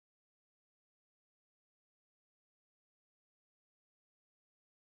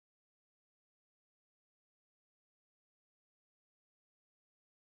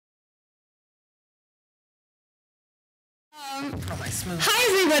Hi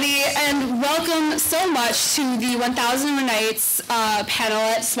everybody, and welcome so much to the 1001 Nights panel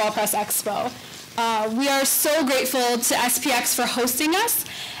at Small Press Expo. We are so grateful to SPX for hosting us,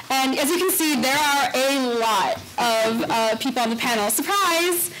 and as you can see, there are a lot of people on the panel.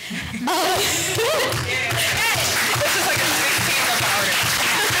 Surprise! This is like a big team about it.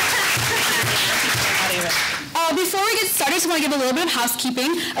 Before we get started, I just want to give a little bit of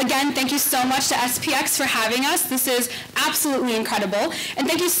housekeeping. Again, thank you so much to SPX for having us. This is absolutely incredible. And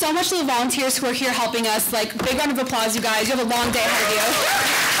thank you so much to the volunteers who are here helping us. Like, big round of applause, you guys. You have a long day ahead of you.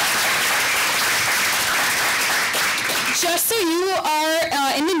 Just so you are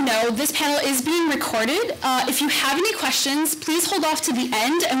in the know, this panel is being recorded. If you have any questions, please hold off to the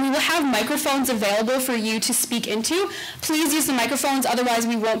end, and we will have microphones available for you to speak into. Please use the microphones, otherwise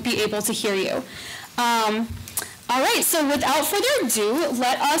we won't be able to hear you. All right, so without further ado,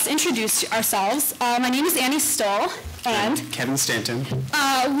 let us introduce ourselves. My name is Annie Stoll, and Kevin Stanton.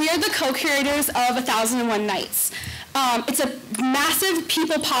 We are the co-curators of 1001 Nights. It's a massive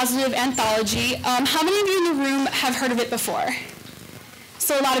people-positive anthology. How many of you in the room have heard of it before?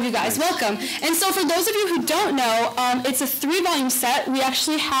 So a lot of you guys, welcome. And so for those of you who don't know, it's a 3-volume set. We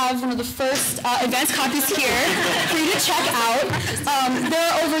actually have one of the first advanced copies here for you to check out.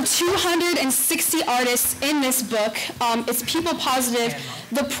 There are over 260 artists in this book. It's people positive.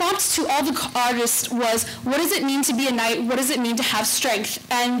 The prompt to all the artists was, what does it mean to be a knight? What does it mean to have strength?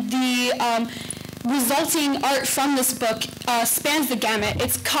 And the resulting art from this book spans the gamut.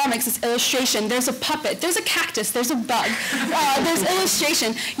 It's comics, it's illustration, there's a puppet, there's a cactus, there's a bug, there's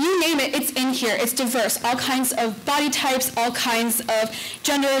illustration. You name it, it's in here. It's diverse. All kinds of body types, all kinds of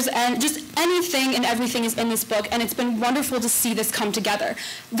genders, and just anything and everything is in this book, and it's been wonderful to see this come together.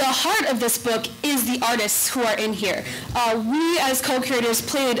 The heart of this book is the artists who are in here. We as co-curators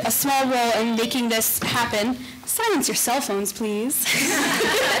played a small role in making this happen. Silence your cell phones, please.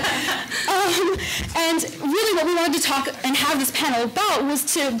 And really what we wanted to talk and have this panel about was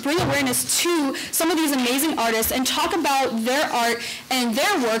to bring awareness to some of these amazing artists and talk about their art and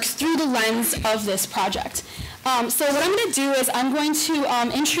their work through the lens of this project. So what I'm going to do is I'm going to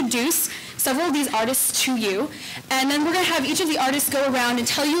introduce several of these artists to you, and then we're going to have each of the artists go around and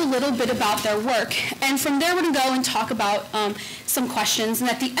tell you a little bit about their work. And from there we're going to go and talk about some questions. And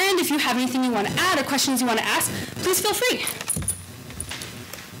at the end, if you have anything you want to add or questions you want to ask, please feel free.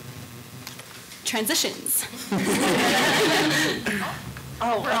 Transitions.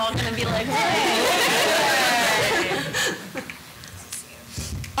 Oh, we're all going to be like, hey.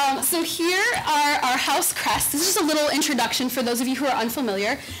 So here are our house crests. This is just a little introduction for those of you who are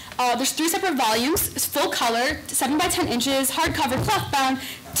unfamiliar. There's 3 separate volumes. It's full color, 7 by 10 inches, hardcover, cloth bound,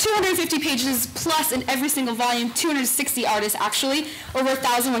 250 pages plus in every single volume, 260 artists actually. Over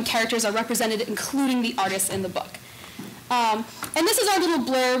 1,001 characters are represented, including the artists in the book. And this is our little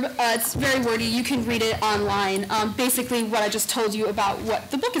blurb. It's very wordy. You can read it online. Basically what I just told you about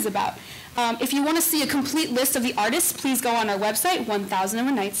what the book is about. If you want to see a complete list of the artists, please go on our website,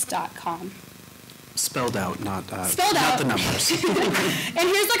 1001nights.com. Spelled out, not Spelled out. not the numbers. And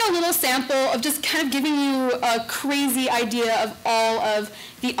here's like a little sample of just kind of giving you a crazy idea of all of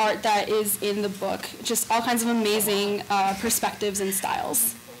the art that is in the book. Just all kinds of amazing perspectives and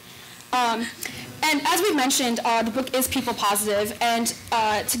styles. And as we mentioned, the book is people positive, and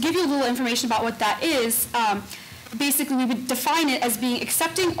to give you a little information about what that is, basically we would define it as being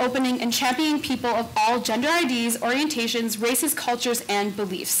accepting, opening, and championing people of all gender IDs, orientations, races, cultures, and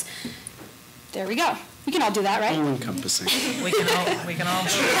beliefs. There we go. We can all do that, right? All encompassing. We can all.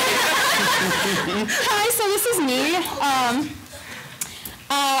 Hi, so this is me.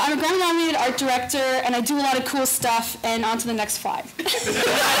 I'm a Grammy-nominated art director, and I do a lot of cool stuff, and on to the next 5.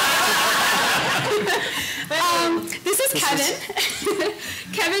 This is Kevin.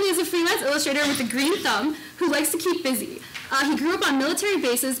 Kevin is a freelance illustrator with a green thumb who likes to keep busy. He grew up on military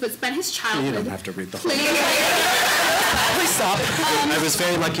bases, but spent his childhood... You don't have to read the whole thing. Please stop. I was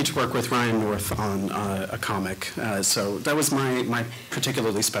very lucky to work with Ryan North on a comic, so that was my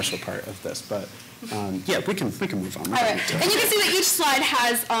particularly special part of this. But yeah, we can move on. All right. And you can see that each slide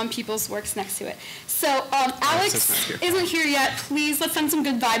has people's works next to it. So Alex isn't here yet. Please, let's send some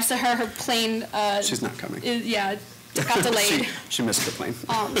good vibes to her. Her plane... She's not coming. Yeah, got delayed. she missed the plane.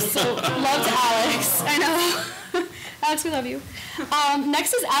 So love to Alex. I know. Alex, we love you.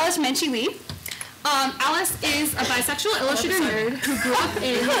 Next is Meichi Li. Alice is a bisexual illustrator nerd who grew up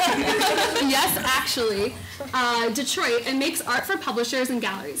in, yes, actually, Detroit, and makes art for publishers and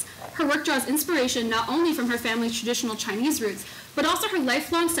galleries. Her work draws inspiration not only from her family's traditional Chinese roots, but also her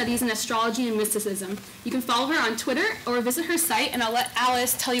lifelong studies in astrology and mysticism. You can follow her on Twitter or visit her site, and I'll let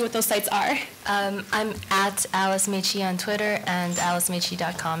Alice tell you what those sites are. I'm at Alice Meichi on Twitter, and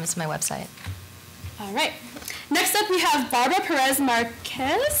alicemeichi.com is my website. All right. Next up, we have Barbara Perez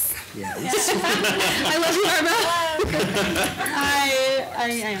Marquez. Yes. I love you, Barbara. I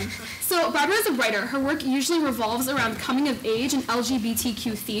am. So Barbara is a writer. Her work usually revolves around coming of age and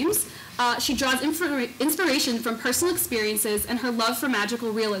LGBTQ themes. She draws inspiration from personal experiences and her love for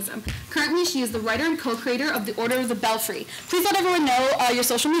magical realism. Currently, she is the writer and co-creator of the Order of the Belfry. Please let everyone know your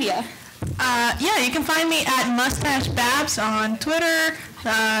social media. Yeah, you can find me at Mustache Babs on Twitter,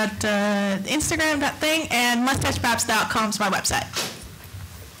 Instagram, that thing, and mustachebabs.com is my website.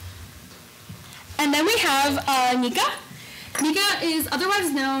 And then we have Nika. Nika is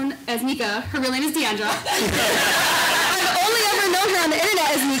otherwise known as Nika. Her real name is Deandra. I've only ever known her on the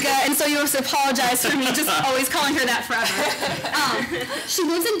internet as Nika, and so you must apologize for me just always calling her that forever. She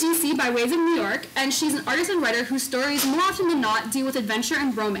lives in D.C. by ways of New York, and she's an artist and writer whose stories more often than not deal with adventure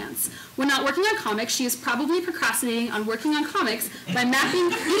and romance. When not working on comics, she is probably procrastinating on working on comics by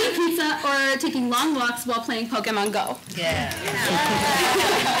mapping, eating pizza, or taking long walks while playing Pokemon Go. Yeah.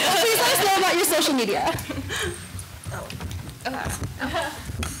 Please let us know about your social media. Alright,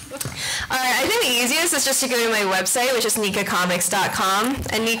 I think the easiest is just to go to my website, which is nikacomics.com,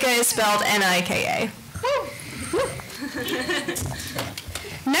 and Nika is spelled N-I-K-A.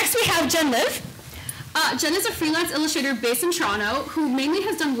 Next we have Jen Liv. Jen is a freelance illustrator based in Toronto who mainly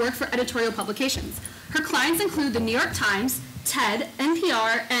has done work for editorial publications. Her clients include the New York Times, TED,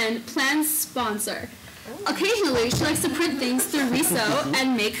 NPR, and Plan Sponsor. Occasionally, she likes to print things through Riso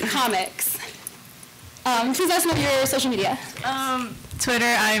and make comics. Please let us know your social media.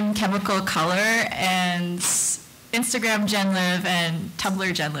 Twitter, I'm Chemical Color, and Instagram, Jenliv, and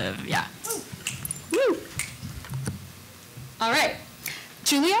Tumblr, Jenliv, yeah. Woo. All right.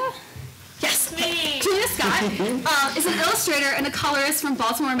 Julia? Yes. Me. Julia Scott is an illustrator and a colorist from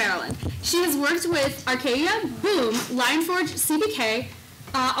Baltimore, Maryland. She has worked with Arcadia, Boom, Lionforge, CBK,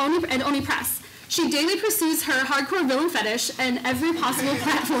 and Oni Press. She daily pursues her hardcore villain fetish and every possible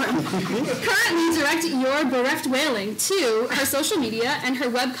platform. Currently, direct Your Bereft Wailing to her social media and her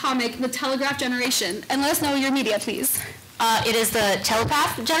webcomic, The Telegraph Generation. And let us know your media, please. It is the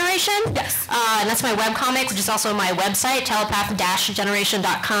Telepath Generation. Yes. And that's my webcomic, which is also my website,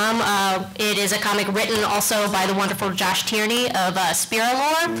 telepath-generation.com. It is a comic written also by the wonderful Josh Tierney of Spira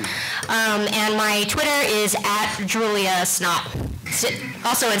Lore. And my Twitter is at Julia Snot.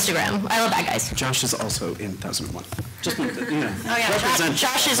 Also Instagram. I love that, guys. Josh is also in 1001. Just, you know, Oh, yeah. represent.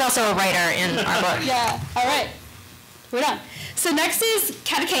 Josh is also a writer in our book. Yeah, all right. We're done. So next is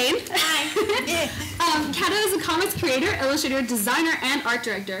Kata Kane. Hi. Kata is a comics creator, illustrator, designer, and art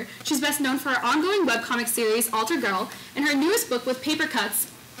director. She's best known for her ongoing webcomic series, Alter Girl, and her newest book with paper cuts,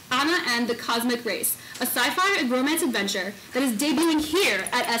 Anna and the Cosmic Race, a sci-fi and romance adventure that is debuting here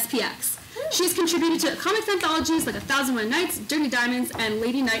at SPX. She has contributed to comics anthologies like 1001 Nights, Dirty Diamonds, and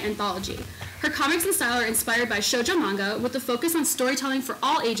Lady Night Anthology. Her comics and style are inspired by shoujo manga with a focus on storytelling for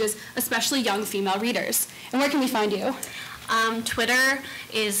all ages, especially young female readers. And where can we find you? Twitter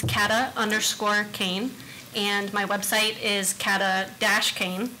is Kata_Kane, and my website is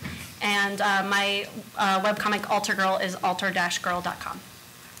Kata-Kane, and my webcomic Alter Girl is alter-girl.com.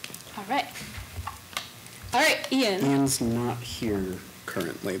 All right. All right, Ian. Ian's not here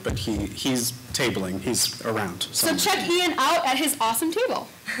currently, but he's tabling. He's around So somewhere. check Ian out at his awesome table.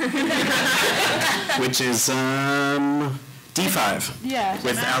 Which is D5. Yeah.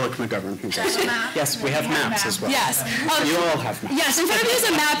 With Alec McGovern, who's also. Yes, we have maps as well. Yes. You all have maps. Yes, in front of you is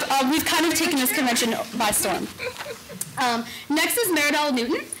a map. We've kind of taken this convention by storm. Next is Meridell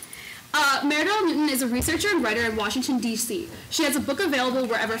Newton. Meridell Newton is a researcher and writer in Washington, D.C. She has a book available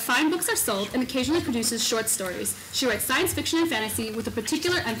wherever fine books are sold and occasionally produces short stories. She writes science fiction and fantasy with a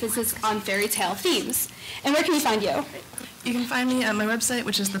particular emphasis on fairy tale themes. And where can we find you? You can find me at my website,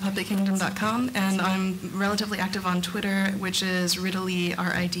 which is thepuppetKingdom.com, and I'm relatively active on Twitter, which is Riddelee,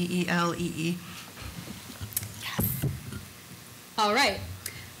 Ridelee. Yes. All right.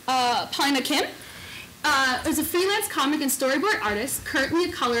 Paulina Kim is a freelance comic and storyboard artist, currently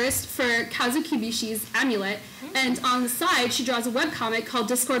a colorist for Kazu Kibishi's Amulet, and on the side, she draws a webcomic called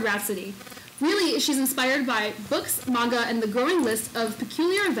Discord Rhapsody. Really, she's inspired by books, manga, and the growing list of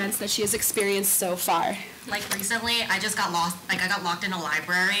peculiar events that she has experienced so far. Like recently, I just got lost, like I got locked in a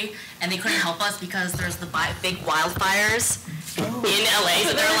library and they couldn't help us because there's the big wildfires in LA.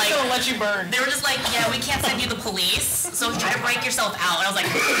 So they're like, gonna let you burn. They were just like, yeah, we can't send you the police, so try to break yourself out. And I was like,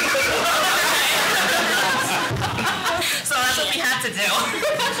 so that's what we had to do.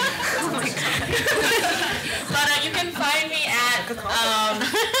 But you can find me at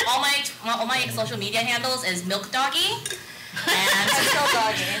all my social media handles is Milk Doggy. And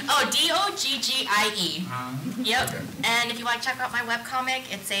Doggie. Yep. And if you want to check out my webcomic,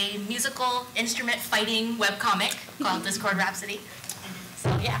 it's a musical instrument fighting webcomic called Discord Rhapsody. So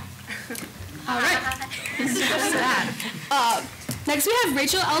yeah. All right. Next we have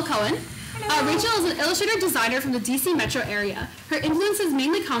Rachel L. Cohen. Rachel is an illustrator designer from the DC metro area. Her influences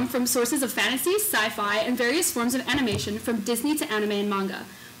mainly come from sources of fantasy, sci-fi, and various forms of animation from Disney to anime and manga.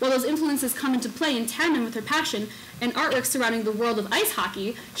 While those influences come into play in tandem with her passion and artwork surrounding the world of ice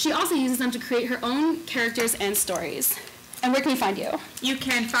hockey, she also uses them to create her own characters and stories. And where can we find you? You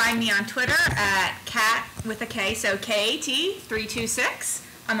can find me on Twitter at cat with a K, so KAT326.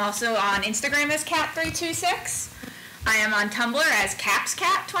 I'm also on Instagram as cat326. I am on Tumblr as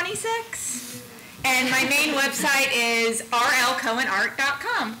capscat26. And my main website is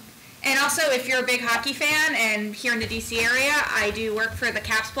rlcohenart.com. And also, if you're a big hockey fan and here in the DC area, I do work for the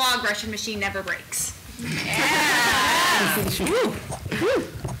Caps blog, Russian Machine Never Breaks. Yeah.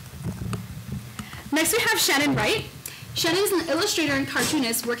 Next we have Shannon Wright. Shannon is an illustrator and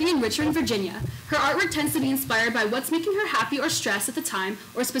cartoonist working in Richmond, Virginia. Her artwork tends to be inspired by what's making her happy or stressed at the time,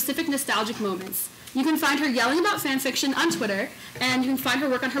 or specific nostalgic moments. You can find her yelling about fan fiction on Twitter, and you can find her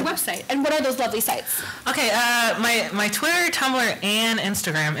work on her website. And what are those lovely sites? Okay, my Twitter, Tumblr, and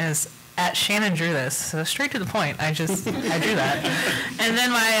Instagram is at Shannon Drew This. So straight to the point. I drew that. And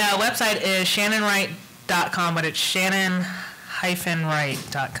then my website is shannonwright.com, but it's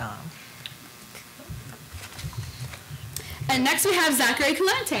shannon-wright.com. And next we have Zack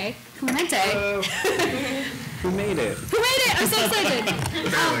Clemente. Who made it? I'm so excited.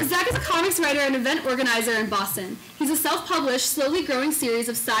 Zack is a comics writer and event organizer in Boston. He's a self-published, slowly growing series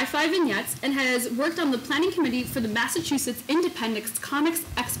of sci-fi vignettes and has worked on the planning committee for the Massachusetts Independence Comics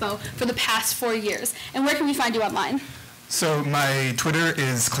Expo for the past 4 years. And where can we find you online? So my Twitter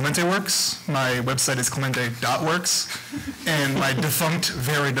is ClementeWorks, my website is clemente.works, and my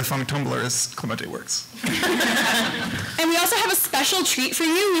very defunct Tumblr is ClementeWorks. And we also have a special treat for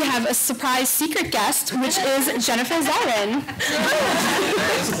you. We have a surprise secret guest, which is Jennifer Zarin.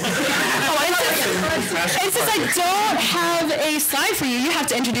 And since I don't have a slide for you, you have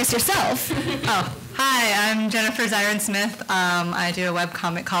to introduce yourself. Hi, I'm Jennifer Ziron Smith. I do a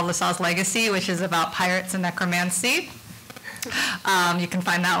webcomic called LaSalle's Legacy, which is about pirates and necromancy. You can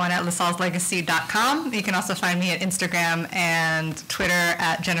find that one at lasalleslegacy.com. You can also find me at Instagram and Twitter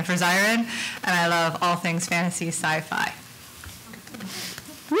at Jennifer Ziron, and I love all things fantasy sci-fi.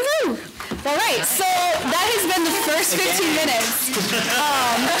 Woohoo! All right, so that has been the first 15 minutes.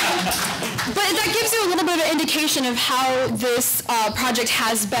 But that gives you a little bit of an indication of how this project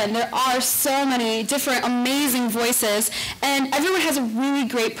has been. There are so many different amazing voices, and everyone has a really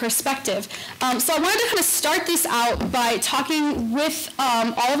great perspective. So I wanted to kind of start this out by talking with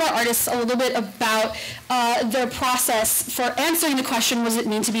all of our artists a little bit about their process for answering the question, what does it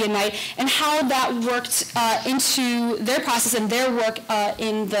mean to be a knight, and how that worked into their process and their work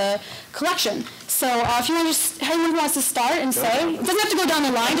in the collection. So if you want to just, anyone who wants to start and say, it doesn't have to go down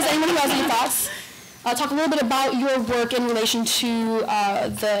the line, does anyone who has any thoughts? Talk a little bit about your work in relation to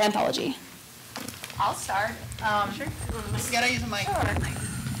the anthology. I'll start. Sure. You gotta use a mic.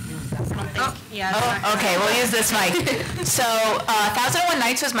 Okay, we'll use this mic. So, 1001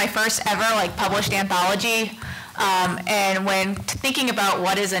 Nights was my first ever published anthology. And when thinking about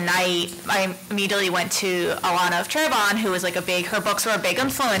what is a knight, I immediately went to Alana of Trebon, who was her books were a big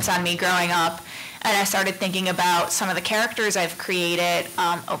influence on me growing up. And I started thinking about some of the characters I've created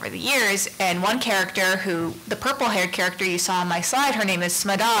over the years. And one character the purple-haired character you saw on my slide, her name is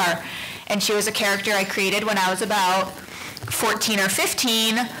Smadar. And she was a character I created when I was about 14 or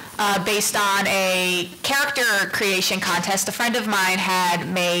 15, based on a character creation contest a friend of mine had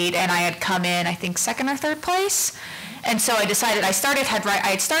made, and I had come in, I think, second or third place. And so I decided, I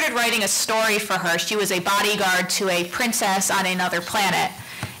had started writing a story for her. She was a bodyguard to a princess on another planet.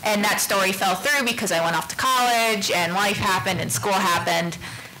 And that story fell through because I went off to college, and life happened, and school happened.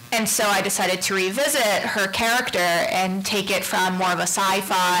 And so I decided to revisit her character and take it from more of a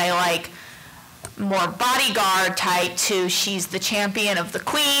sci-fi, more bodyguard type to she's the champion of the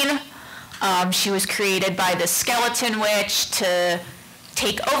queen. She was created by the skeleton witch to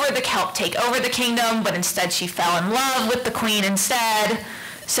help take over the kingdom, but instead she fell in love with the queen instead.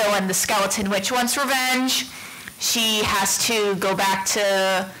 So when the skeleton witch wants revenge, she has to go back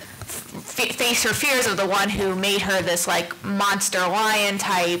to face her fears of the one who made her this like monster lion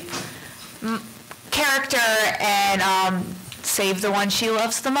type character and save the one she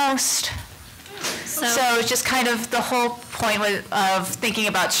loves the most. So it's just kind of the whole point of thinking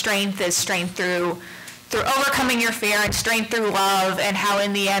about strength is strength through overcoming your fear and strength through love, and how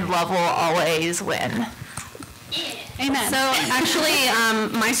in the end love will always win. Amen. So actually,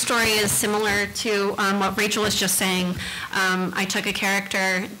 my story is similar to what Rachel was just saying. I took a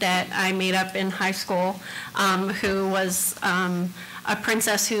character that I made up in high school who was a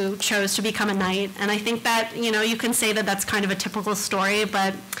princess who chose to become a knight. And I think that, you can say that that's kind of a typical story,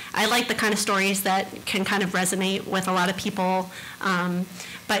 but I like the kind of stories that can kind of resonate with a lot of people.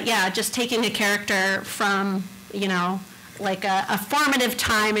 But yeah, just taking a character from, like a formative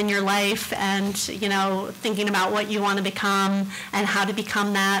time in your life and, thinking about what you want to become and how to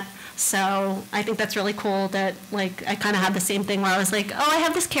become that. So I think that's really cool that, like, I kind of had the same thing where I was like, oh, I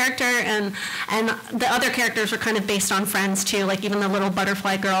have this character, and the other characters were kind of based on friends too, like even the little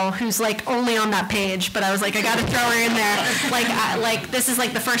butterfly girl who's like only on that page, but I was like, I got to throw her in there. Like this is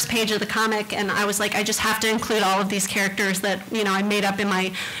like the first page of the comic, and I was like, I just have to include all of these characters that, I made up in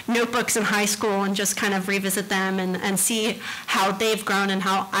my notebooks in high school and just kind of revisit them and see how they've grown and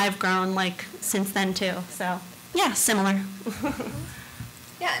how I've grown like since then too. So yeah, similar.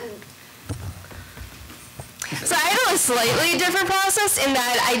 Yeah. So I had a slightly different process in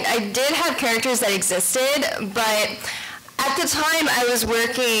that I did have characters that existed, but at the time I was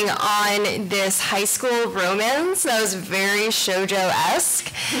working on this high school romance that was very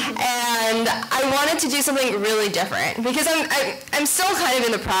shoujo-esque, and I wanted to do something really different because I'm still kind of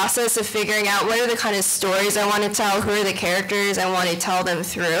in the process of figuring out what are the kind of stories I want to tell, who are the characters I want to tell them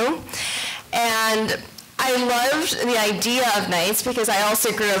through. And I loved the idea of knights because I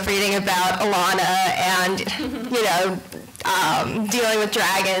also grew up reading about Alana and, dealing with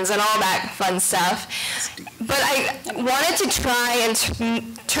dragons and all that fun stuff. But I wanted to try and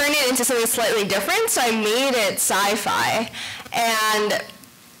turn it into something slightly different, so I made it sci-fi and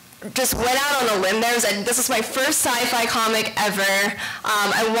just went out on a limb there. This was my first sci-fi comic ever.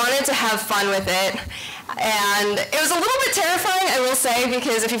 I wanted to have fun with it. And it was a little bit terrifying, I will say,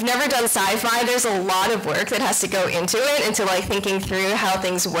 because if you've never done sci-fi, there's a lot of work that has to go into it, into like thinking through how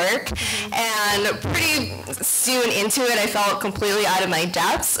things work. And pretty soon into it, I felt completely out of my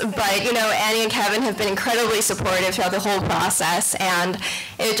depths. But, Annie and Kevin have been incredibly supportive throughout the whole process, and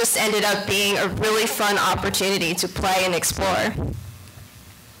it just ended up being a really fun opportunity to play and explore.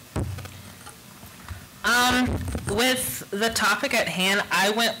 With the topic at hand,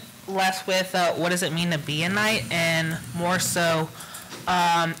 I went less with what does it mean to be a knight, and more so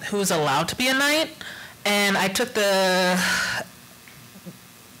who's allowed to be a knight. And I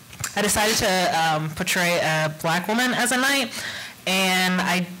decided to portray a black woman as a knight, and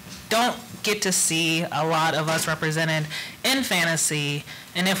I don't get to see a lot of us represented in fantasy,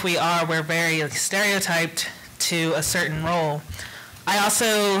 and if we are, we're very stereotyped to a certain role. I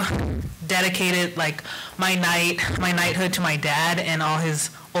also dedicated like my knighthood to my dad and all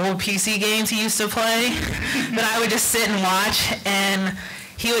his old PC games he used to play that I would just sit and watch, and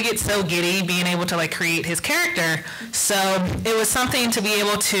he would get so giddy being able to like create his character. So it was something to be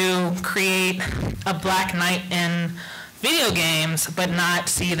able to create a black knight in video games but not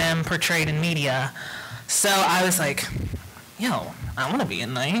see them portrayed in media. So I was like, yo, I want to be a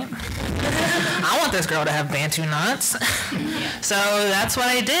knight. I want this girl to have Bantu knots. So that's what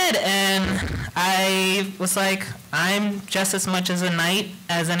I did, and I was like, I'm just as much as a knight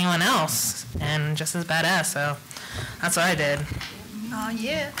as anyone else, and just as badass, so that's what I did. Oh,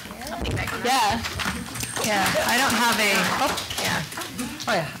 yeah. Yeah. Yeah, I don't have a, Oh,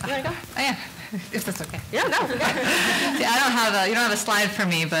 yeah. You want to go? oh, yeah, if that's okay. Yeah, no. See, I don't have you don't have a slide for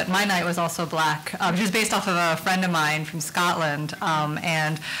me, but my knight was also black. She was based off of a friend of mine from Scotland,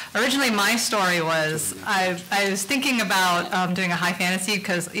 and originally my story was, I was thinking about doing a high fantasy,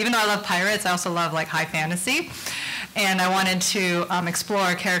 because even though I love pirates, I also love like high fantasy, and I wanted to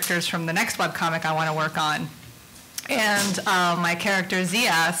explore characters from the next webcomic I want to work on. And my character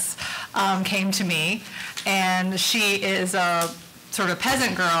Zias came to me, and she is a sort of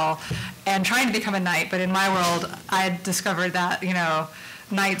peasant girl and trying to become a knight, but in my world I discovered that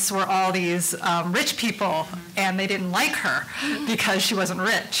knights were all these rich people, and they didn't like her because she wasn't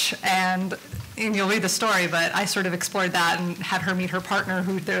rich. And you'll read the story, but I sort of explored that and had her meet her partner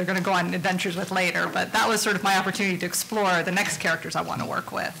who they're going to go on adventures with later. But that was sort of my opportunity to explore the next characters I want to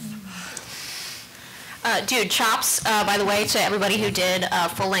work with. Dude, chops, by the way, to everybody who did a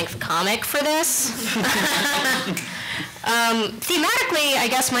full-length comic for this. Thematically, I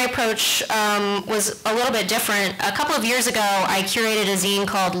guess my approach was a little bit different. A couple of years ago, I curated a zine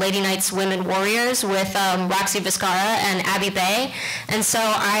called Lady Knights Women Warriors with Roxy Vizcarra and Abby Bay. And so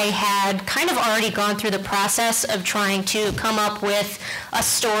I had kind of already gone through the process of trying to come up with a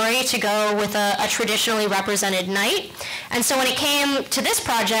story to go with a traditionally represented knight. And so when it came to this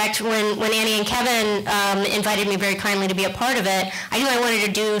project, when Annie and Kevin invited me very kindly to be a part of it, I knew I wanted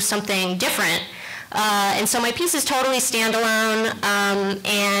to do something different. And so my piece is totally standalone,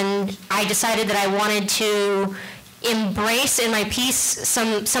 and I decided that I wanted to embrace in my piece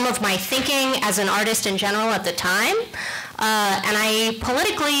some of my thinking as an artist in general at the time. And I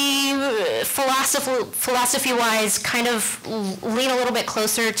politically, philosophy-wise, kind of lean a little bit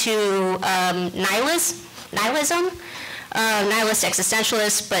closer to nihilism. Nihilist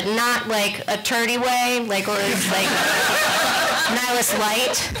existentialist, but not like a turdy way, like nihilist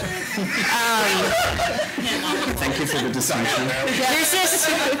light. Thank you for the distinction.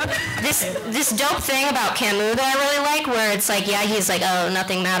 There's this dope thing about Camus that I really like, where it's like, yeah, he's like, oh,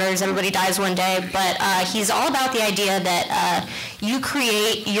 nothing matters, everybody dies one day, but he's all about the idea that you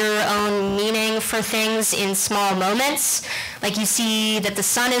create your own meaning for things in small moments. Like you see that the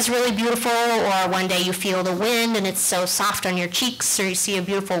sun is really beautiful, or one day you feel the wind and it's so soft on your cheeks, or you see a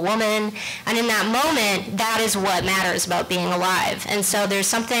beautiful woman, and in that moment, that is what matters about being alive. And so there's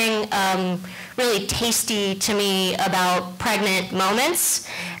something really tasty to me about pregnant moments.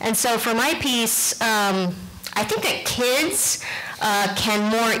 And so for my piece, I think that kids can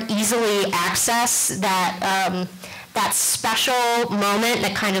more easily access that that special moment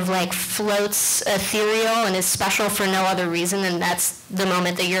that kind of like floats ethereal and is special for no other reason than that's the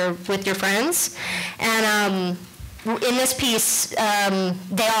moment that you're with your friends. And in this piece,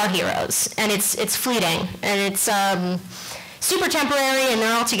 they are heroes, and it's fleeting, and it's super temporary, and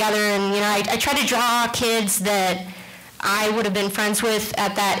they're all together. And I try to draw kids that I would have been friends with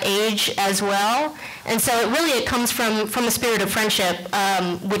at that age as well. And so it comes from a spirit of friendship,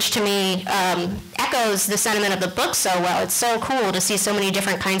 which to me echoes the sentiment of the book so well. It's so cool to see so many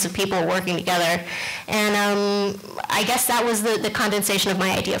different kinds of people working together. And I guess that was the condensation of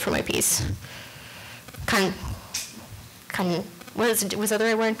my idea for my piece. Was that the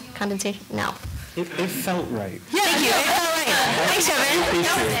right word? Condensation? No. It felt right. Yeah, thank you. It felt right. Thanks, Kevin.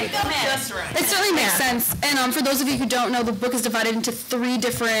 Just right. It certainly makes sense. And for those of you who don't know, the book is divided into 3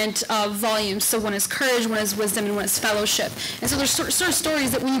 different volumes. So one is courage, one is wisdom, and one is fellowship. And so there's sort of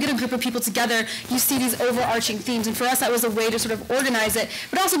stories that when you get a group of people together, you see these overarching themes. And for us, that was a way to sort of organize it,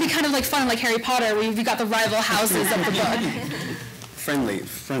 but also be kind of like fun, like Harry Potter, where you've got the rival houses of the book. Friendly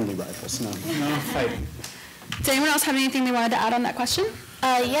rivals, no fighting. Did anyone else have anything they wanted to add on that question?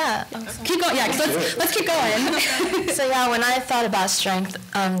 Yeah. Keep going. Yeah, let's keep going. So yeah, when I thought about strength,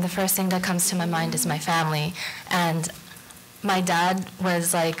 the first thing that comes to my mind is my family. And my dad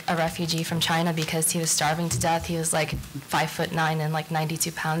was like a refugee from China because he was starving to death. He was like 5'9" and like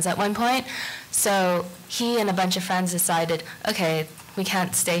 92 pounds at one point. So he and a bunch of friends decided, okay, we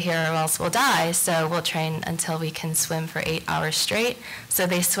can't stay here or else we'll die, so we'll train until we can swim for 8 hours straight. So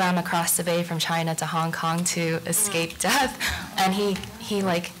they swam across the bay from China to Hong Kong to escape death, and he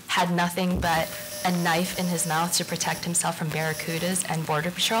like had nothing but a knife in his mouth to protect himself from barracudas and border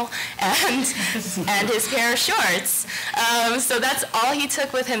patrol, and his pair of shorts. So that's all he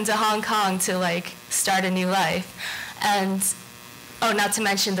took with him to Hong Kong to like start a new life. And not to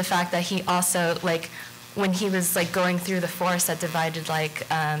mention the fact that he also like, when he was like going through the forest that divided like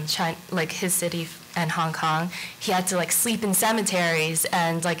China, like his city and Hong Kong, he had to like sleep in cemeteries,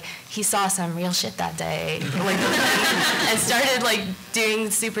 and like he saw some real shit that day, like, and started like doing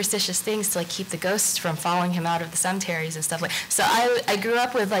superstitious things to like keep the ghosts from following him out of the cemeteries and stuff like. So I grew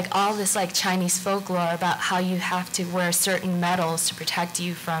up with like all this like Chinese folklore about how you have to wear certain metals to protect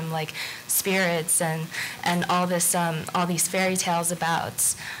you from like spirits and all this all these fairy tales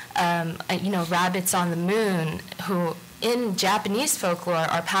about rabbits on the moon who in Japanese folklore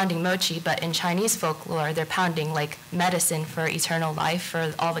are pounding mochi, but in Chinese folklore they're pounding like medicine for eternal life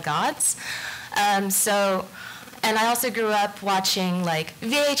for all the gods. And I also grew up watching like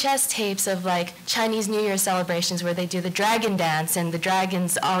VHS tapes of like Chinese New Year celebrations where they do the dragon dance, and the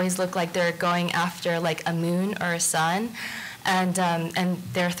dragons always look like they're going after like a moon or a sun, and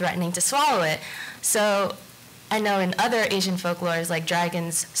they're threatening to swallow it. So I know in other Asian folklores, like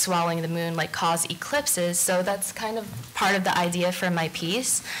dragons swallowing the moon like cause eclipses, so that's kind of part of the idea for my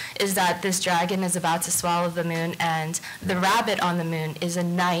piece, is that this dragon is about to swallow the moon, and the rabbit on the moon is a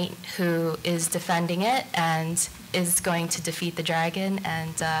knight who is defending it, and is going to defeat the dragon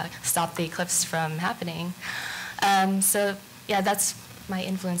and stop the eclipse from happening. So yeah, that's my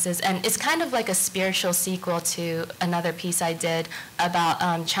influences. And it's kind of like a spiritual sequel to another piece I did about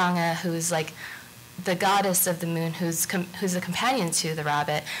Chang'e, who's like the goddess of the moon, who's a companion to the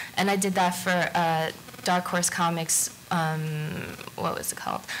rabbit. And I did that for Dark Horse Comics, what was it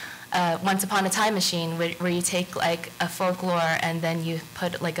called? Once Upon a Time Machine, where you take like a folklore and then you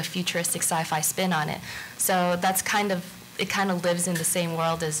put like a futuristic sci-fi spin on it. So that's it kind of lives in the same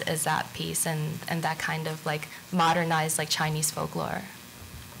world as that piece, and that kind of like modernized like Chinese folklore.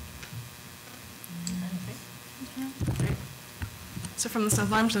 So from the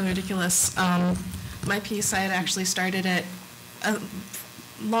Sublime to the Ridiculous, my piece, I had actually started it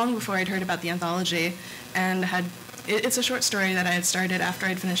long before I'd heard about the anthology, and it's a short story that I had started after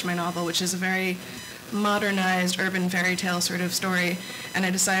I'd finished my novel, which is a very modernized urban fairy tale sort of story, and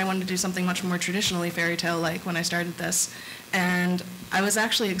I decided I wanted to do something much more traditionally fairy tale-like when I started this. And I was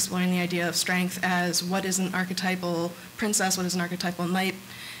actually exploring the idea of strength as what is an archetypal princess, what is an archetypal knight,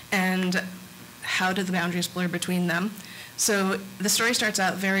 and how do the boundaries blur between them. So the story starts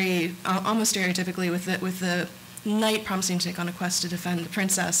out very, almost stereotypically with the knight promising to take on a quest to defend the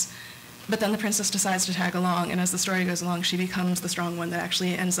princess, but then the princess decides to tag along, and as the story goes along, she becomes the strong one that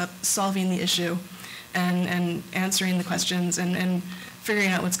actually ends up solving the issue and answering the questions and figuring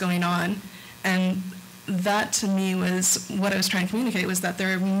out what's going on. And that, to me, was what I was trying to communicate, was that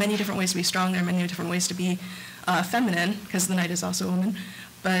there are many different ways to be strong, there are many different ways to be feminine, because the knight is also a woman,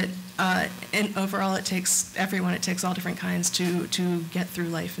 but and overall it takes everyone, it takes all different kinds to get through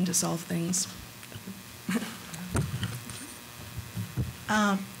life and to solve things.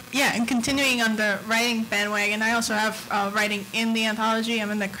 Yeah, and continuing on the writing bandwagon, I also have writing in the anthology. I'm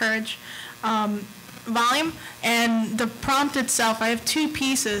in the Courage volume, and the prompt itself, I have 2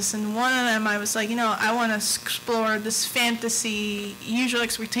 pieces, and one of them I was like, I want to explore this fantasy, usual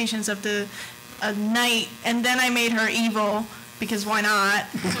expectations of a knight, and then I made her evil, because why not?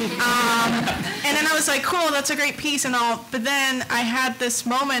 And then I was like, cool, that's a great piece and all. But then I had this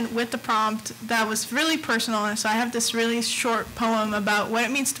moment with the prompt that was really personal. And so I have this really short poem about what it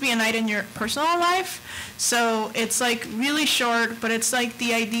means to be a knight in your personal life. So it's like really short, but it's like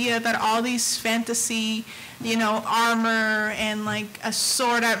the idea that all these fantasy, armor and like a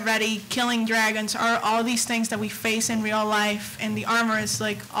sword at ready, killing dragons are all these things that we face in real life. And the armor is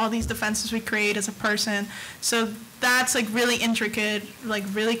like all these defenses we create as a person. So that's like really intricate, like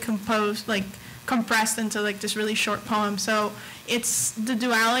really composed, like compressed into like this really short poem. So it's the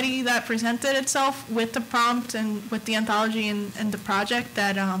duality that presented itself with the prompt and with the anthology and the project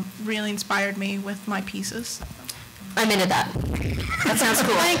that really inspired me with my pieces. I'm into that. That sounds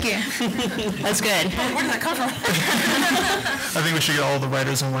cool. Thank you. That's good. Where did that come from? I think we should get all the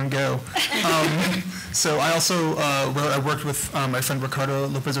writers in one go. So I also I worked with my friend Ricardo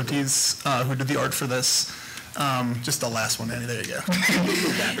Lopez Ortiz, who did the art for this. Just the last one, Annie. There you go.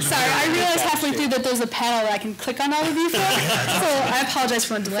 Sorry, I realized halfway through that there's a panel that I can click on all of you for, so I apologize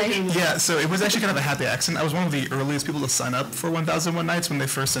for the delay. Yeah, so it was actually kind of a happy accident. I was one of the earliest people to sign up for 1001 Nights when they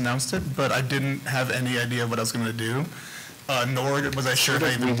first announced it, but I didn't have any idea what I was going to do. Nor was I sure if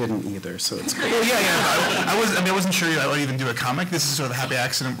I even... We didn't either, so it's great. Well, yeah. I wasn't sure I would even do a comic. This is sort of a happy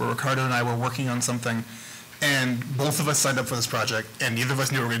accident where Ricardo and I were working on something, and both of us signed up for this project, and neither of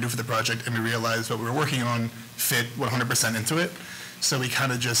us knew what we were going to do for the project, and we realized what we were working on fit 100% into it. So we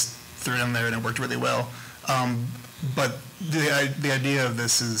kind of just threw it in there, and it worked really well. But the idea of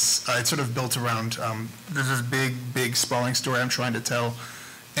this is, it's sort of built around, there's this big sprawling story I'm trying to tell,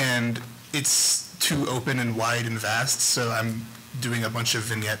 and it's too open and wide and vast, so I'm doing a bunch of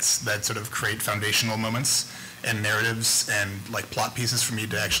vignettes that sort of create foundational moments and narratives and like plot pieces for me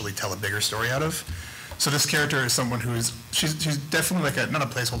to actually tell a bigger story out of. So this character is someone she's definitely like not a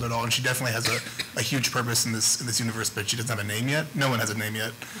placeholder at all, and she definitely has a huge purpose in this universe, but she doesn't have a name yet. No one has a name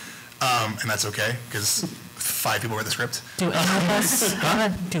yet, and that's okay because 5 people read the script. Do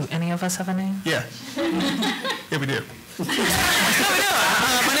any of us have a name? Yeah. Yeah, we do.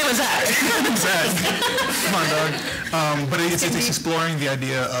 My name is Zack. Zack. Come on, dog. But it's exploring the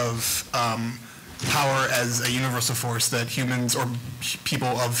idea of power as a universal force that humans or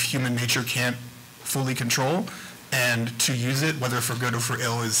people of human nature can't fully control, and to use it, whether for good or for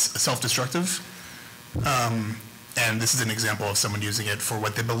ill, is self-destructive. And this is an example of someone using it for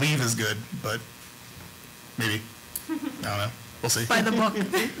what they believe is good, but maybe. I don't know. We'll see. By the book.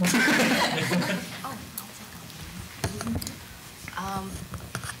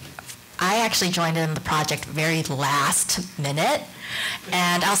 I actually joined in the project very last minute,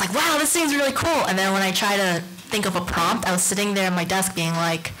 and I was like, wow, this seems really cool. And then when I tried to think of a prompt, I was sitting there at my desk being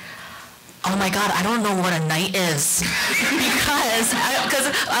like, oh my God, I don't know what a knight is. because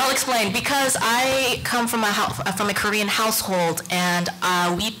I'll explain. Because I come from a Korean household, and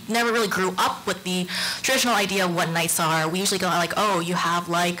we never really grew up with the traditional idea of what knights are. We usually go like, oh, you have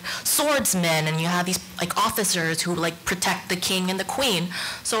like swordsmen, and you have these like officers who like protect the king and the queen.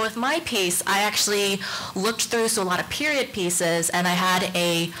 So with my piece, I actually looked through a lot of period pieces, and I had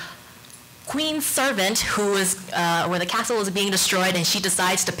a queen servant who is where the castle is being destroyed, and she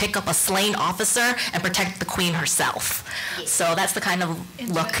decides to pick up a slain officer and protect the queen herself. So that's the kind of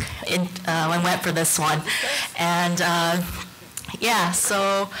look I went for this one. And yeah,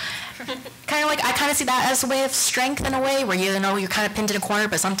 so kind of like I kind of see that as a way of strength in a way, where you know you're kind of pinned in a corner,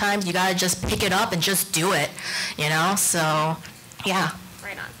 but sometimes you gotta just pick it up and just do it, you know. So yeah.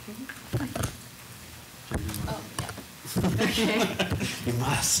 Right on. You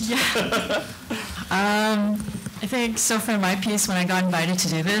must. Yeah. I think, so for my piece, when I got invited to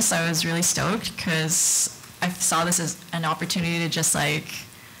do this, I was really stoked because I saw this as an opportunity to just like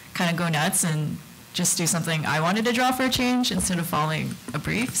kind of go nuts and just do something I wanted to draw for a change instead of following a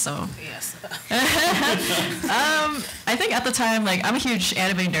brief. So Yes. I think at the time, like, I'm a huge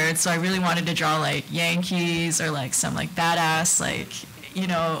anime nerd, so I really wanted to draw like Yankees or like some like badass, like, you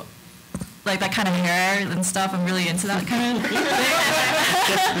know, like that kind of hair and stuff. I'm really into that kind of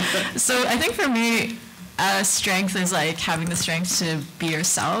thing. So I think for me, strength is like having the strength to be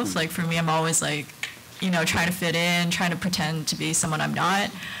yourself. Like for me, I'm always like, you know, trying to fit in, trying to pretend to be someone I'm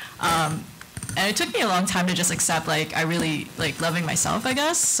not. And it took me a long time to just accept, like, I really like loving myself, I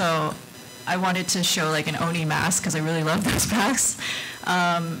guess. So I wanted to show like an Oni mask because I really love those masks.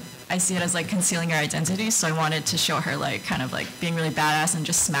 I see it as like concealing your identity, so I wanted to show her like kind of like being really badass and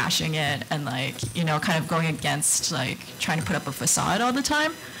just smashing it, and like, you know, kind of going against like trying to put up a facade all the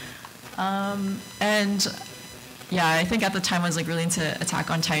time. And yeah, I think at the time I was like really into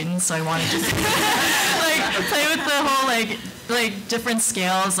Attack on Titan, so I wanted to like play with the whole like different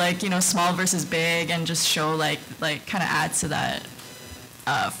scales, like, you know, small versus big, and just show like kind of add to that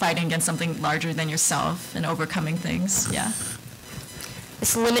fighting against something larger than yourself and overcoming things. Yeah.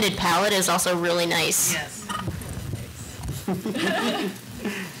 This limited palette is also really nice. Yes. I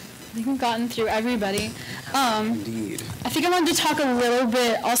think we've gotten through everybody. Indeed. I think I wanted to talk a little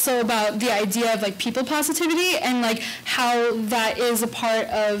bit also about the idea of like people positivity and like how that is a part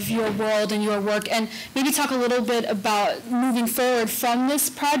of your world and your work, and maybe talk a little bit about moving forward from this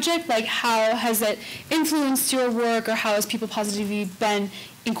project, like how has it influenced your work, or how has people positivity been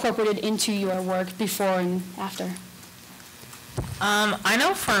incorporated into your work before and after? I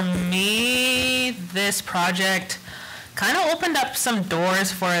know for me, this project kind of opened up some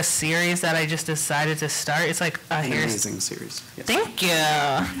doors for a series that I just decided to start. It's like An amazing series. Yes. Thank you.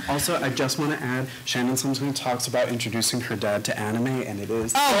 Also, I just want to add, Shannon sometimes talks about introducing her dad to anime, and it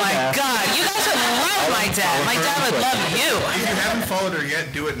is. Oh my God! You guys would love my dad. My dad would love you. If you haven't followed her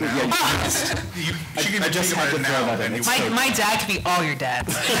yet, do it now. She can just had to throw that in. My dad could be all your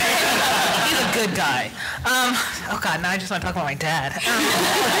dads. He's a good guy. Oh God! Now I just want to talk about my dad.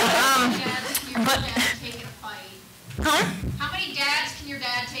 But. Huh? How many dads can your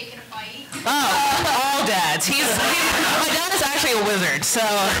dad take in a fight? Oh, all dads. My dad is actually a wizard, so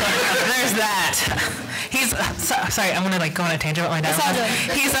there's that. Sorry, I'm gonna like go on a tangent about my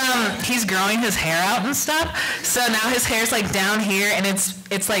dad. He's growing his hair out and stuff. So now his hair's like down here, and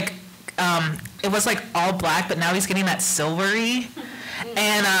it's like it was like all black, but now he's getting that silvery.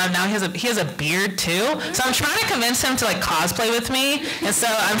 And now he has a beard too. So I'm trying to convince him to like cosplay with me. And so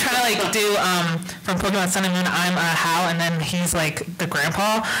I'm trying to like do from Pokemon Sun and Moon, I'm Hal, and then he's like the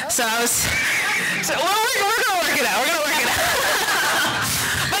grandpa. So I was we're gonna work it out.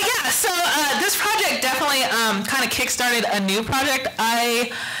 But yeah, so this project definitely kind of kickstarted a new project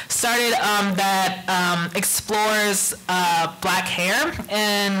I started that explores black hair.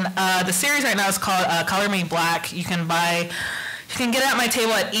 And the series right now is called Color Me Black. You can get it at my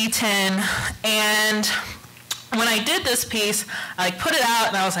table at E10, and when I did this piece, I like put it out,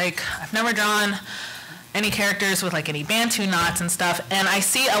 and I was like, I've never drawn any characters with like any Bantu knots and stuff, and I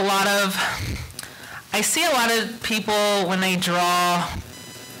see a lot of people when they draw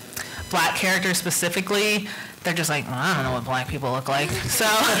black characters specifically, they're just like, well, I don't know what black people look like. So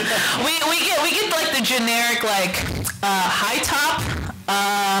we get like the generic like high top,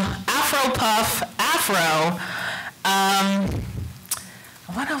 afro puff, afro.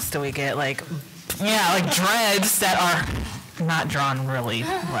 What else do we get? Like dreads that are not drawn really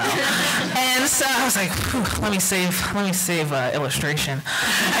well. And so I was like, let me save illustration.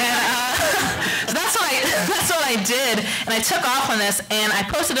 And so that's what I did. And I took off on this, and I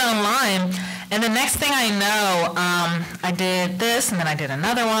posted it online. And the next thing I know, I did this, and then I did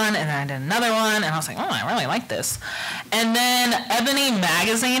another one, and then I did another one, and I was like, oh, I really like this. And then Ebony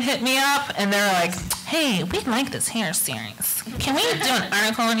Magazine hit me up, and they were like, hey, we like this hair series. Can we do an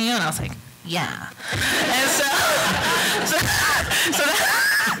article on you? And I was like, yeah. And so that's what happened.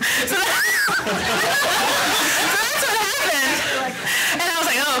 And I was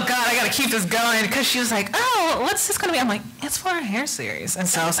like, oh God, I gotta keep this going, because she was like, oh, what's this gonna be? I'm like, it's for a hair series. And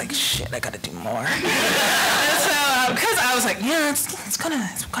so I was like, shit, I gotta do more. And so, because I was like, yeah, it's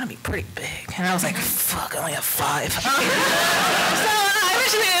gonna be pretty big. And I was like, fuck, I only have 5. So I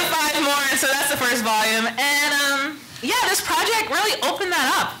eventually did 5 more, and so that's the first volume. And yeah, this project really opened that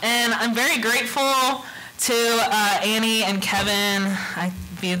up, and I'm very grateful to Annie and Kevin. I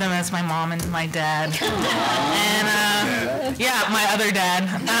view them as my mom and my dad. And yeah, my other dad.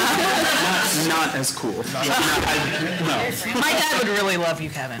 Not as cool. No. My dad would really love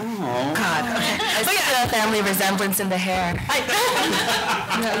you, Kevin. Oh. God. I see the family resemblance in the hair.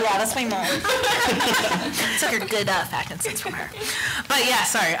 Yeah, that's my mom. Took a good fashion sense from her. But yeah,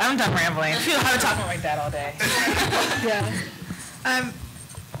 sorry, I'm done rambling. I've been talking with my dad all day. Yeah.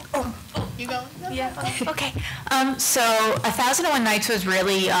 You go? Yeah. Okay. So 1001 Nights was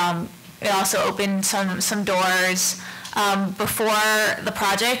really, it also opened some doors. Before the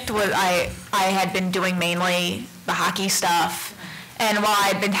project, I had been doing mainly the hockey stuff. And while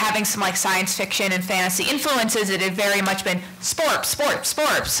I'd been having some like science fiction and fantasy influences, it had very much been sports,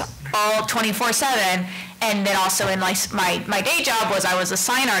 all 24/7. And then also in my day job I was a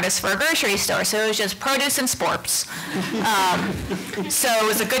sign artist for a grocery store, so it was just produce and sports. So it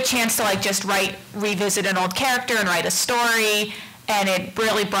was a good chance to like just revisit an old character and write a story. And it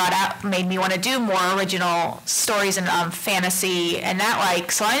really made me want to do more original stories and fantasy and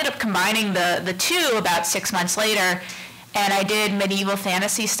that so I ended up combining the two about 6 months later, and I did medieval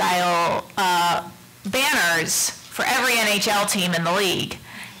fantasy style banners for every NHL team in the league,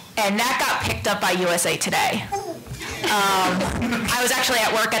 and that got picked up by USA Today. I was actually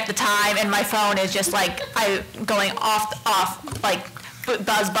at work at the time, and my phone is just like going off like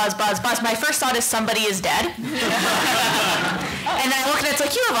buzz. My first thought is somebody is dead. And then I looked and it's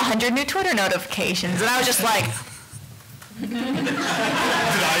like, you have 100 new Twitter notifications. And I was just like, did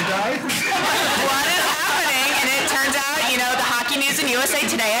I die? What is happening? And it turns out, the Hockey News and USA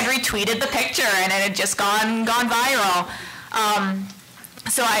Today had retweeted the picture, and it had just gone viral.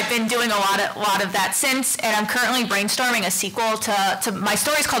 So I've been doing a lot of that since, and I'm currently brainstorming a sequel to my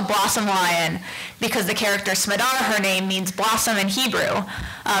story's called Blossom Lion, because the character Smadar, her name means blossom in Hebrew.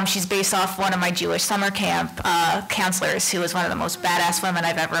 She's based off one of my Jewish summer camp counselors, who was one of the most badass women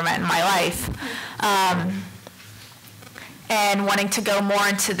I've ever met in my life. And wanting to go more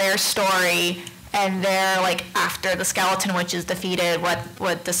into their story, and their after the skeleton witch is defeated,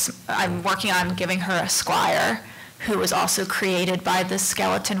 I'm working on giving her a squire, who was also created by the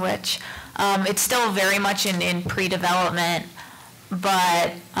skeleton witch. It's still very much in pre-development,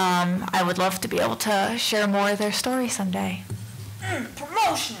 but I would love to be able to share more of their story someday.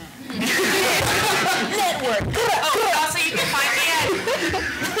 Promotion. Network. Also, you can find me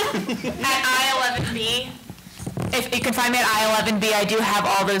at I11B. If you can find me at I11B, I do have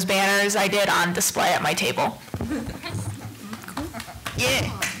all those banners I did on display at my table. Yeah.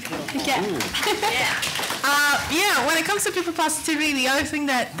 Yeah, when it comes to people positivity, the other thing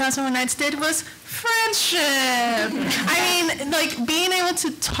that 1001 Nights did was friendship. I mean, being able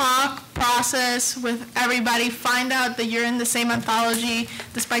to talk, process with everybody, find out that you're in the same anthology,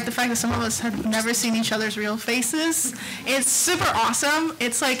 despite the fact that some of us have never seen each other's real faces. It's super awesome.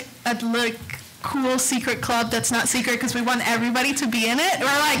 It's like a cool secret club that's not secret because we want everybody to be in it.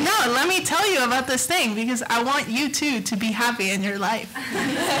 We're like, no, let me tell you about this thing because I want you too to be happy in your life.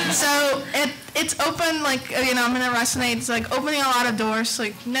 So it's open, I'm gonna resonate. It's opening a lot of doors,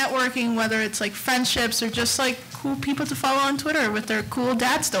 networking, whether it's friendships or just cool people to follow on Twitter with their cool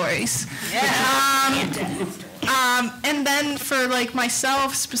dad stories. Yeah. And then for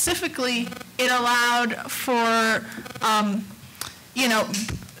myself specifically, it allowed for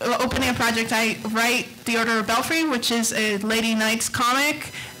opening a project. I write The Order of Belfry, which is a Lady Knights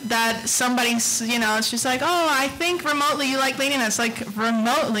comic that somebody's, it's just oh, I think remotely you like Lady Knights.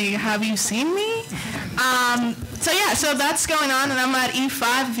 Remotely, have you seen me? So that's going on, and I'm at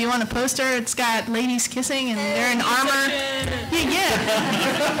E5 if you want a poster. It's got ladies kissing, and they're in armor.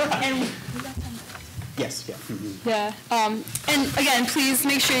 Yeah. Yes, yeah. Yeah. And again, please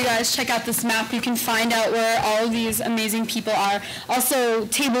make sure you guys check out this map. You can find out where all of these amazing people are. Also,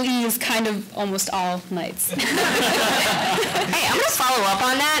 Table E is kind of almost all nights. Hey, I'm going to follow up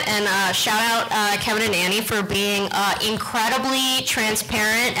on that and shout out Kevin and Annie for being incredibly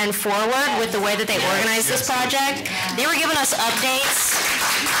transparent and forward with the way that they organized this project. They were giving us updates.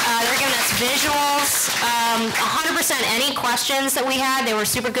 They were giving us visuals. 100% any questions that we had, they were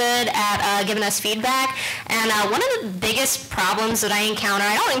super good at giving us feedback. And one of the biggest problems that I encounter,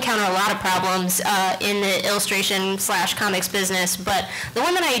 I don't encounter a lot of problems in the illustration/comics business, but the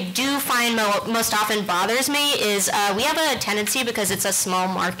one that I do find most often bothers me is we have a tendency, because it's a small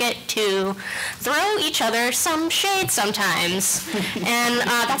market, to throw each other some shade sometimes. And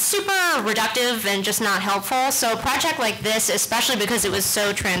that's super reductive and just not helpful. So a project like this, especially because it was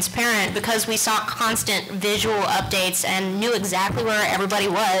so transparent, because we saw constant visual updates and knew exactly where everybody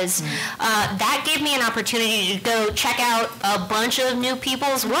was, that gave me an opportunity to go check out a bunch of new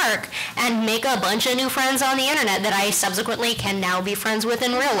people's work and make a bunch of new friends on the internet that I subsequently can now be friends with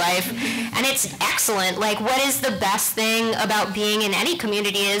in real life. And it's excellent. Like, what is the best thing about being in any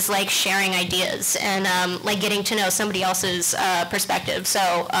community is like sharing ideas and like getting to know somebody else's perspective.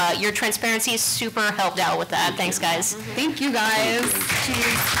 So your transparency super helped out with that. Thanks, guys. Thank you, guys.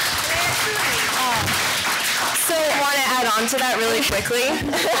 So I want to add on to that really quickly.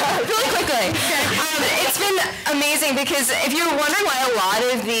 It's been amazing because if you're wondering why a lot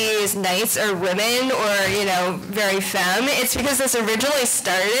of these nights are women or, you know, very femme, it's because this originally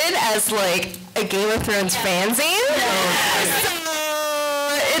started as like a Game of Thrones fanzine. So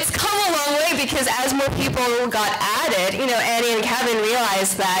it's come a long way because as more people got added, you know, Annie and Kevin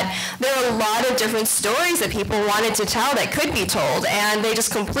realized that there were a lot of different stories that people wanted to tell that could be told, and they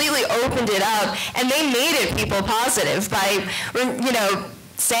just completely opened it up, and they made it people positive by, you know,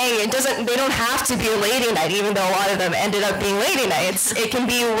 saying they don't have to be a lady night, even though a lot of them ended up being lady nights. It can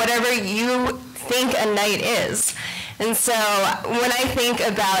be whatever you think a night is. And so when I think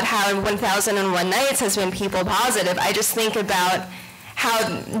about how 1001 Nights has been people positive, I just think about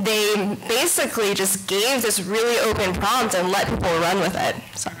how they basically just gave this really open prompt and let people run with it.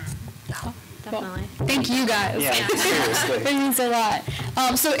 So. Definitely. Well, thank you guys. Yeah, seriously. It means a lot.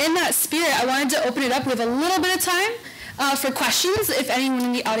 So in that spirit, I wanted to open it up with a little bit of time for questions. If anyone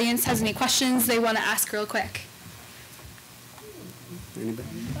in the audience has any questions they want to ask real quick. Anybody?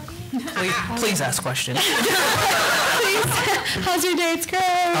 Please ask questions. Please. How's your day? It's great.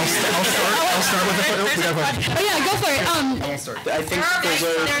 I'll start with the question. Oh yeah, go for it. I'll start. I think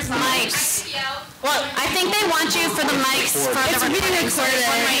there's mics. Well, I think they want you for the mics for the recording. So there's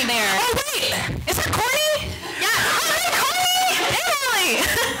one right there. Oh wait, is that Courtney? Yeah. Hi, Courtney. Hey.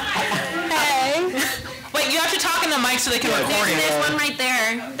 Hey. Wait, you have to talk in the mic so they can record it. There's one right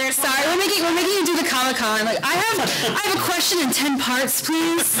there. Sorry, we're making you do the Comic-Con. Like, I have a question in 10 parts,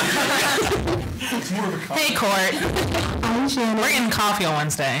 please. Hey, Court. I'm Shannon. We're getting coffee on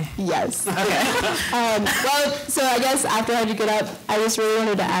Wednesday. Yes. Okay. Well, so I guess after I had you get up, I just really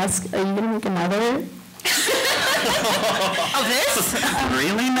wanted to ask, are you going to make another? Oh, this?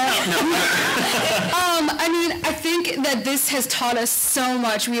 Really? No. I mean, I think that this has taught us so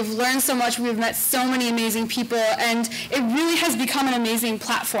much. We have learned so much. We have met so many amazing people, and it really has become an amazing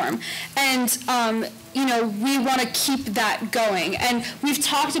platform. And you know, we want to keep that going. And we've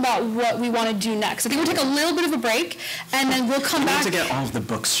talked about what we want to do next. I think we'll take a little bit of a break, and then we'll come back. to get all of the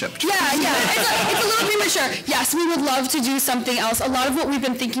books shipped. Yeah. It's a little premature. Yes, we would love to do something else. A lot of what we've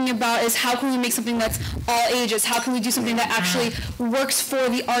been thinking about is how can we make something that's all ages? How can we do something that actually works for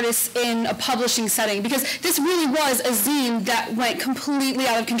the artists in a publishing setting? Because this really was a zine that went completely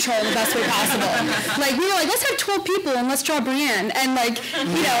out of control in the best way possible. Like, we were like, let's have 12 people and let's draw Brienne. And like,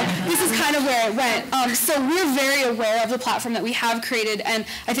 you know, this is kind of where it went. So we're very aware of the platform that we have created, and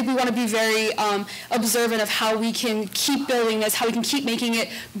I think we want to be very observant of how we can keep building this, how we can keep making it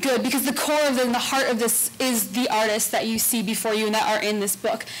good, because the core of it and the heart of this is the artists that you see before you and that are in this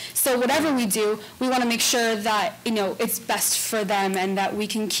book. So whatever we do, we want to make sure that, you know, it's best for them and that we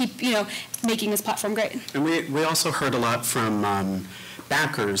can keep, you know, making this platform great. And we also heard a lot from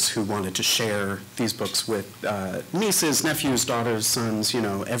backers who wanted to share these books with nieces, nephews, daughters, sons, you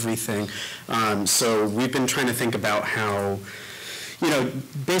know, everything. So we've been trying to think about how, you know,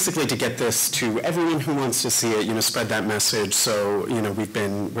 basically to get this to everyone who wants to see it, you know, spread that message. So, you know,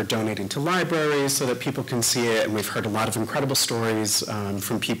 we're donating to libraries so that people can see it, and we've heard a lot of incredible stories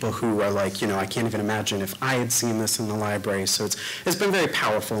from people who are like, you know, I can't even imagine if I had seen this in the library. So it's been very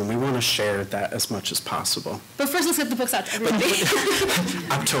powerful, and we want to share that as much as possible. But first, let's get the books out to everybody.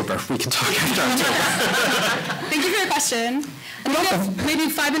 October, we can talk after October. Thank you for your question. And we have maybe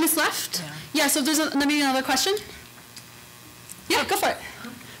 5 minutes left. Yeah, so if there's maybe another question? Yeah, go for it.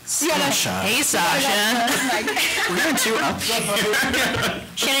 Sasha. Hey, Sasha. We're going to up.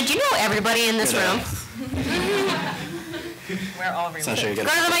 Shannon, do you know everybody in this room? We're all real. Sasha, you Go to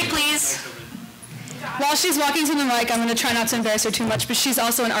the mic, please. While she's walking to the mic, I'm going to try not to embarrass her too much, but she's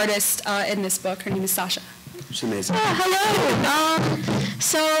also an artist in this book. Her name is Sasha. She's amazing. Hello.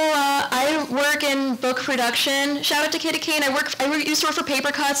 I work in book production. Shout out to Katie Kane. I used to work for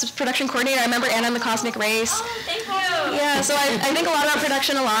Paper Cuts, production coordinator. I remember Anna and the Cosmic Race. Oh, thank you. Yeah, so I think a lot about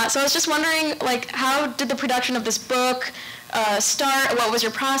production a lot. So I was just wondering, like, how did the production of this book start? What was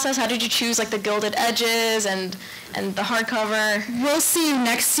your process? How did you choose, like, the gilded edges and the hardcover? We'll see you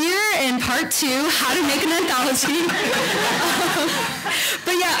next year in part 2, how to make an anthology.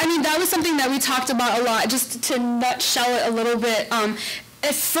 But yeah, I mean, that was something that we talked about a lot, just to nutshell it a little bit.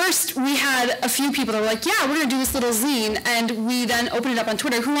 At first, we had a few people that were like, yeah, we're going to do this little zine, and we then opened it up on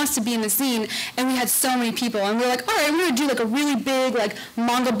Twitter, who wants to be in the zine? And we had so many people, and we were like, all right, we're going to do like a really big, like,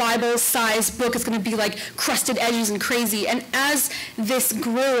 manga Bible-sized book. It's going to be like crusted edges and crazy. And as this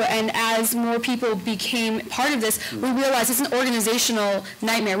grew and as more people became part of this, we realized it's an organizational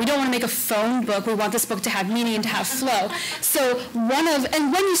nightmare. We don't want to make a phone book. We want this book to have meaning and to have flow. So when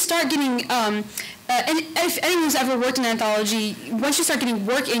you start getting, and if anyone's ever worked in an anthology, once you start getting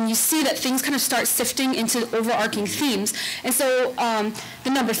work in, you see that things kind of start sifting into overarching themes. And so the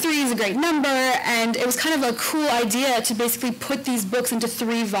number 3 is a great number, and it was kind of a cool idea to basically put these books into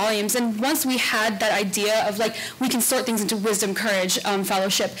 3 volumes. And once we had that idea of, like, we can sort things into wisdom, courage,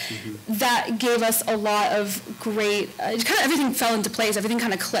 fellowship, that gave us a lot of great, kind of everything fell into place, everything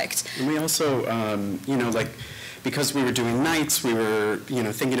kind of clicked. And we also, because we were doing nights, we were,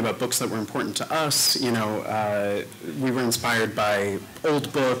 thinking about books that were important to us. We were inspired by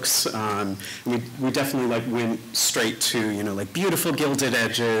old books. We definitely went straight to beautiful gilded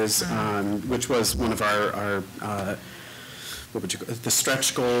edges, which was one of our what would you call it, the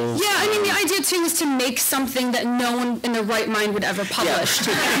stretch goals. Yeah, I mean, the idea too was to make something that no one in their right mind would ever publish.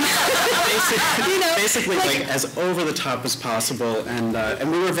 Yeah. Basically, as over the top as possible, and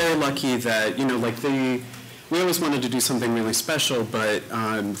we were very lucky that we always wanted to do something really special, but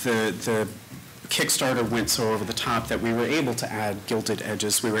the Kickstarter went so over the top that we were able to add gilded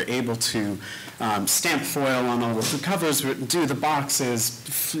edges. We were able to stamp foil on all of the covers, do the boxes,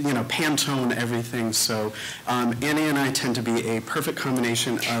 Pantone everything. So Annie and I tend to be a perfect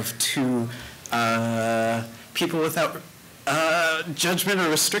combination of 2 people without judgment or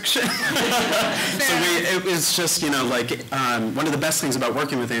restriction. It was just, one of the best things about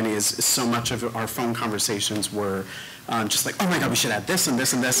working with Annie is so much of our phone conversations were just like, oh my God, we should add this and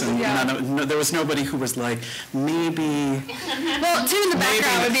this and this, and there was nobody who was like, maybe. Well, Tim in the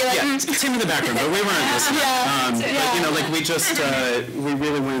background would be like, Tim in the background, but we weren't listening. But we just, we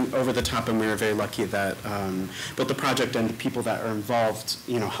really went over the top, and we were very lucky that both the project and the people that are involved,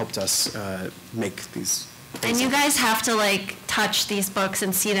 helped us make these. And you guys have to touch these books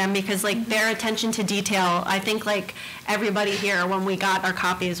and see them, because their attention to detail, I think everybody here when we got our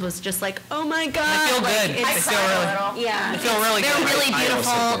copies was just like, oh my God. I feel good. They feel really good. They're really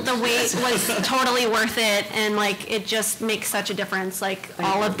beautiful. The weight was totally worth it, and it just makes such a difference.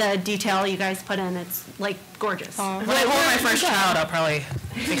 All of the detail you guys put in, it's gorgeous. When I hold my first child, I'll probably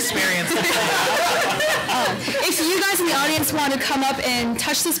experience it. If you guys in the audience want to come up and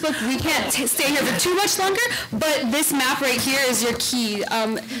touch this book, we can't stay here for too much longer, but this map right here is your key.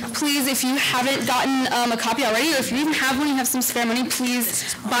 Please, if you haven't gotten a copy already, or if you even have one, you have some spare money,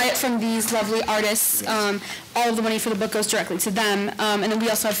 please buy it from these lovely artists. All of the money for the book goes directly to them. And then we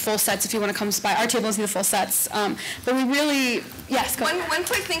also have full sets if you want to come by our table and see the full sets. But we really, yes, go ahead. One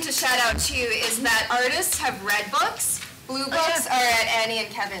quick thing to shout out too is that artists have red books. Blue books are at Annie and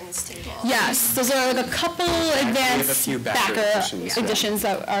Kevin's table. Yes, those are a couple advanced backer editions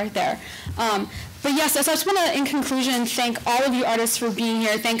that are there. But yes, so I just want to, in conclusion, thank all of you artists for being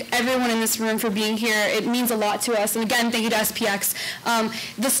here. Thank everyone in this room for being here. It means a lot to us. And again, thank you to SPX.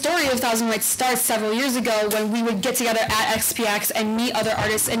 The story of 1,000 Nights starts several years ago when we would get together at SPX and meet other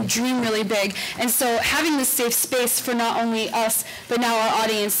artists and dream really big. And so having this safe space for not only us, but now our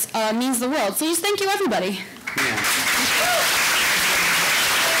audience means the world. So just thank you, everybody. Yeah.